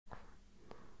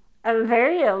I'm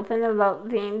very open about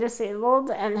being disabled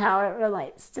and how it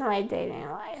relates to my dating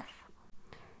life.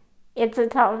 It's a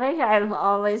topic I've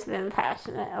always been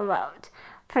passionate about,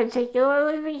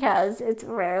 particularly because it's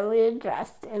rarely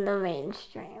addressed in the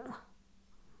mainstream.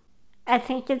 I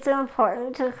think it's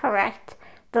important to correct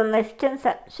the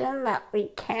misconception that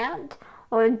we can't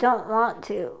or don't want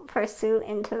to pursue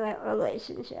intimate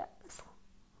relationships.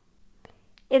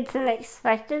 It's an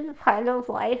expected part of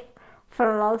life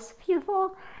for most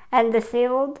people, and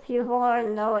disabled people are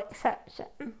no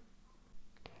exception.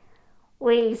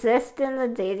 We exist in the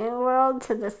dating world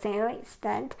to the same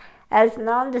extent as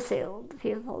non-disabled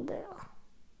people do.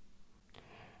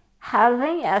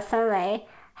 Having SMA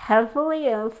heavily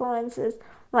influences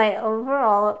my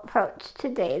overall approach to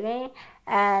dating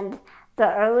and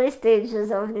the early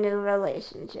stages of new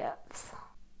relationships.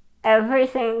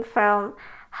 Everything from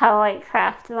how I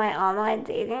craft my online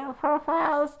dating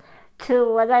profiles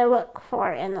to what I look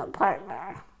for in a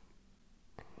partner.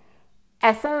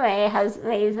 SMA has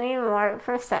made me more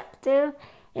perceptive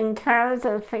in terms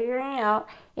of figuring out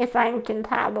if I'm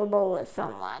compatible with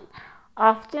someone,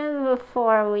 often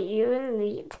before we even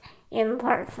meet in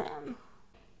person.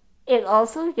 It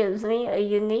also gives me a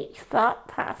unique thought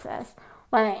process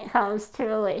when it comes to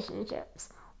relationships,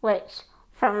 which,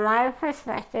 from my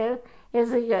perspective,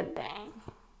 is a good thing.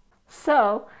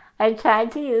 So, I try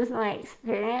to use my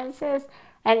experiences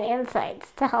and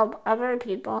insights to help other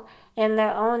people in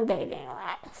their own dating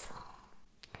lives.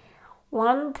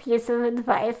 One piece of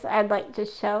advice I'd like to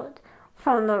shout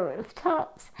from the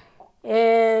rooftops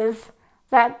is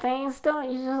that things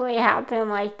don't usually happen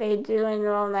like they do in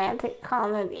romantic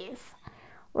comedies.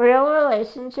 Real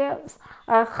relationships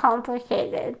are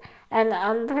complicated and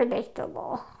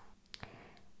unpredictable.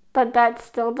 But that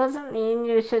still doesn't mean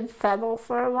you should settle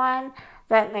for one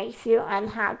that makes you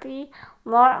unhappy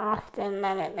more often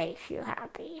than it makes you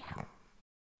happy.